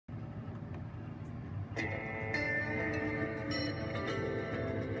In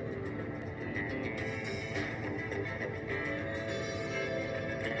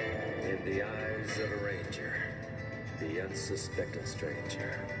the eyes of a ranger, the unsuspecting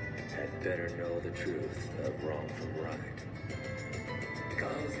stranger had better know the truth of wrong from right.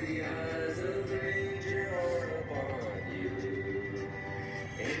 'Cause the eyes of the ranger are upon you.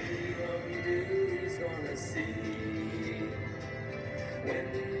 Anyone you do is gonna see. When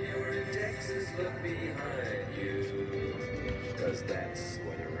you're in Texas, look behind you. 'Cause that's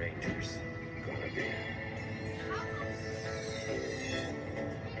where the ranger's gonna be.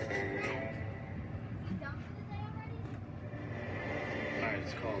 Alright,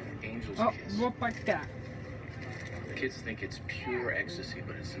 it's called Angel's Kiss. Vou pagar. Kids think it's pure ecstasy,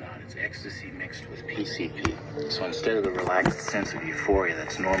 but it's not. It's ecstasy mixed with PCP. So instead of the relaxed sense of euphoria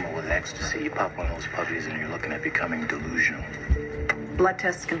that's normal with ecstasy, you pop one of those puppies and you're looking at becoming delusional. Blood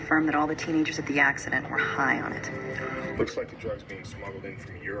tests confirm that all the teenagers at the accident were high on it. Looks like the drug's being smuggled in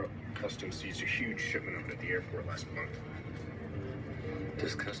from Europe. Customs seized a huge shipment of it at the airport last month.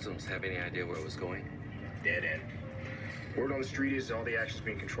 Does Customs have any idea where it was going? Dead end. Word on the street is all the action's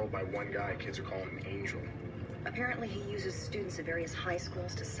being controlled by one guy. Kids are calling him Angel. Apparently he uses students at various high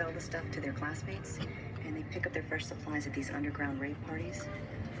schools to sell the stuff to their classmates, and they pick up their fresh supplies at these underground rave parties.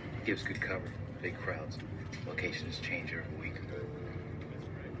 Gives good cover, big crowds. Locations change every week.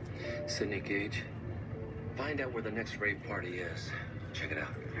 Sydney Gage, find out where the next rave party is. Check it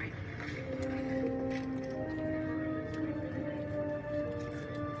out. All right.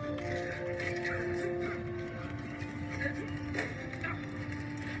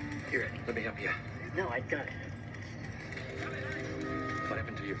 Here, let me help you. No, I got it. What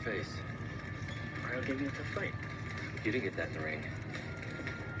happened to your face? I'll give you a tough fight. You didn't get that in the ring.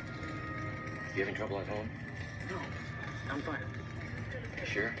 You having trouble at home? No, I'm fine. You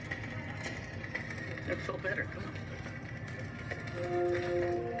sure? Never felt better. Come on.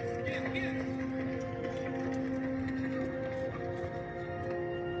 Get, get.